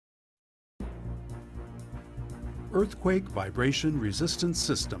earthquake vibration resistance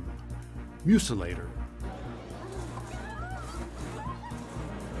system, mn-Solator.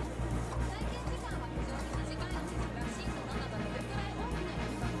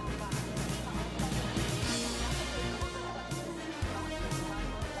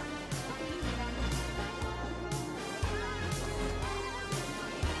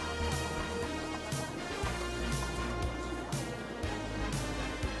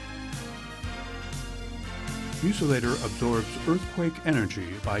 mn-Solator absorbs earthquake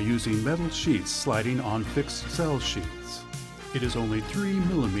energy by using metal sheets sliding on fixed cell sheets. It is only 3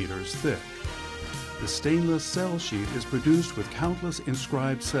 millimeters thick. The stainless cell sheet is produced with countless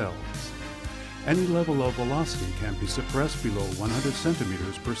inscribed cells. Any level of velocity can be suppressed below 100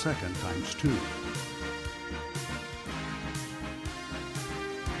 centimeters per second times 2.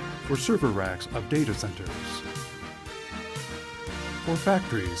 For server racks of data centers. For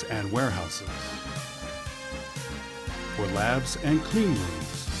factories and warehouses. For labs and clean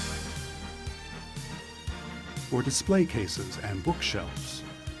rooms, for display cases and bookshelves,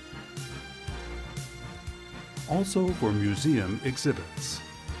 also for museum exhibits.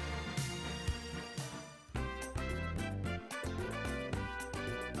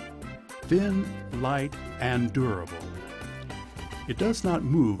 Thin, light, and durable. It does not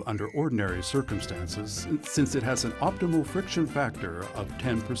move under ordinary circumstances since it has an optimal friction factor of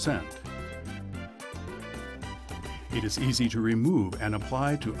 10%. It is easy to remove and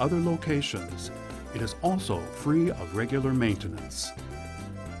apply to other locations. It is also free of regular maintenance.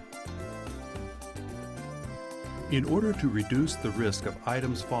 In order to reduce the risk of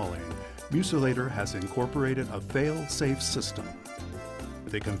items falling, mn-Solator has incorporated a fail-safe system.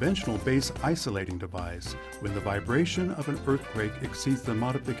 With a conventional base isolating device, when the vibration of an earthquake exceeds the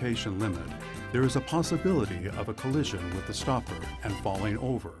modification limit, there is a possibility of a collision with the stopper and falling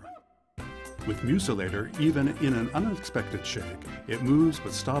over. With mn-Solator, even in an unexpected shake, it moves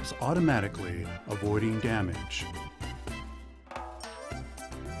but stops automatically, avoiding damage.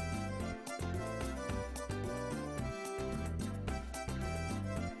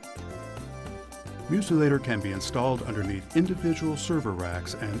 mn-Solator can be installed underneath individual server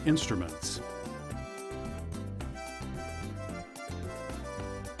racks and instruments.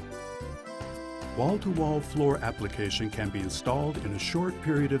 Wall-to-wall floor application can be installed in a short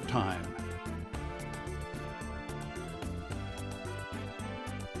period of time.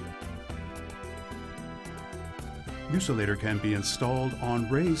 mn-Solator can be installed on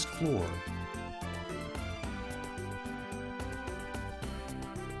raised floor.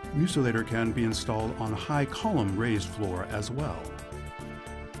 mn-Solator can be installed on high column raised floor as well.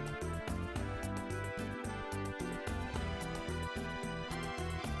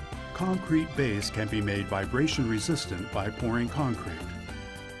 Concrete base can be made vibration resistant by pouring concrete.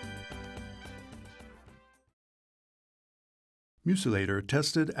 mn-Solator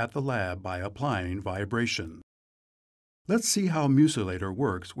tested at the lab by applying vibration. Let's see how mn-Solator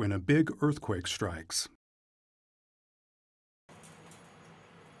works when a big earthquake strikes.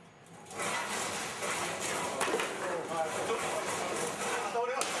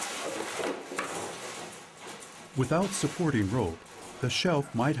 Without supporting rope, the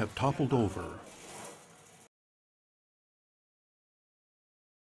shelf might have toppled over.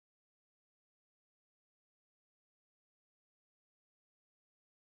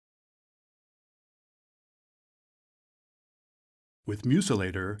 With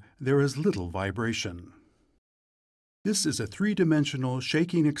mn-Solator, there is little vibration. This is a three-dimensional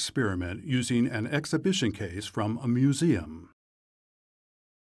shaking experiment using an exhibition case from a museum.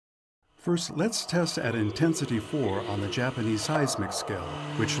 First, let's test at intensity 4 on the Japanese seismic scale,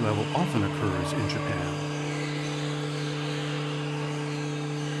 which level often occurs in Japan.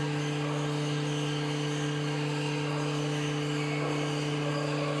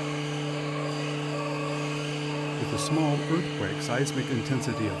 With a small earthquake seismic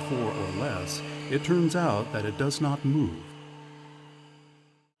intensity of 4 or less, it turns out that it does not move.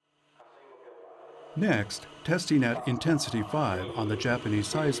 Next, testing at intensity 5 on the Japanese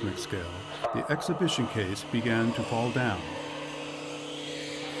seismic scale, the exhibition case began to fall down.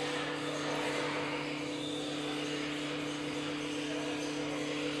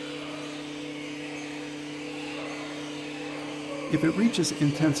 If it reaches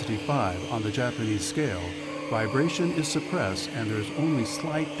intensity 5 on the Japanese scale, vibration is suppressed and there is only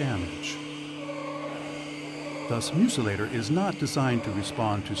slight damage. Thus, mn-Solator is not designed to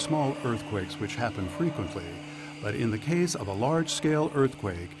respond to small earthquakes which happen frequently, but in the case of a large-scale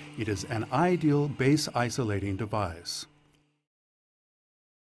earthquake, it is an ideal base isolating device.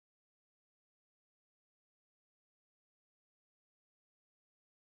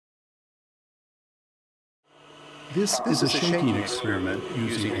 This is a shaking experiment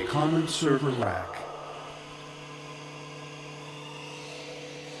using a common server rack.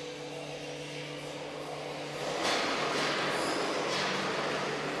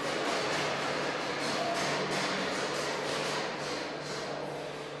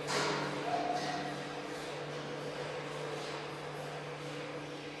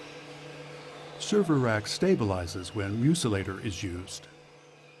 Server rack stabilizes when mc-Solator is used.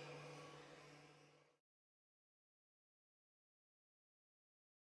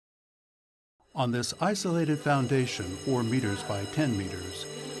 On this isolated foundation 4 meters by 10 meters,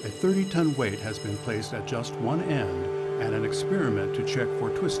 a 30-ton weight has been placed at just one end, and an experiment to check for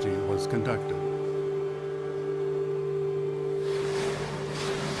twisting was conducted.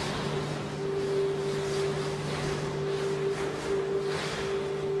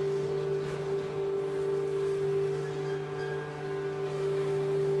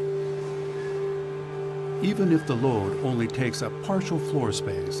 Even if the load only takes up partial floor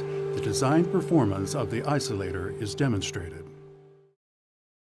space, the design performance of the isolator is demonstrated.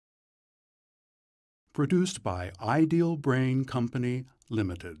 Produced by Ideal Brain Company,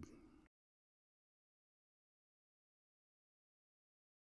 Limited.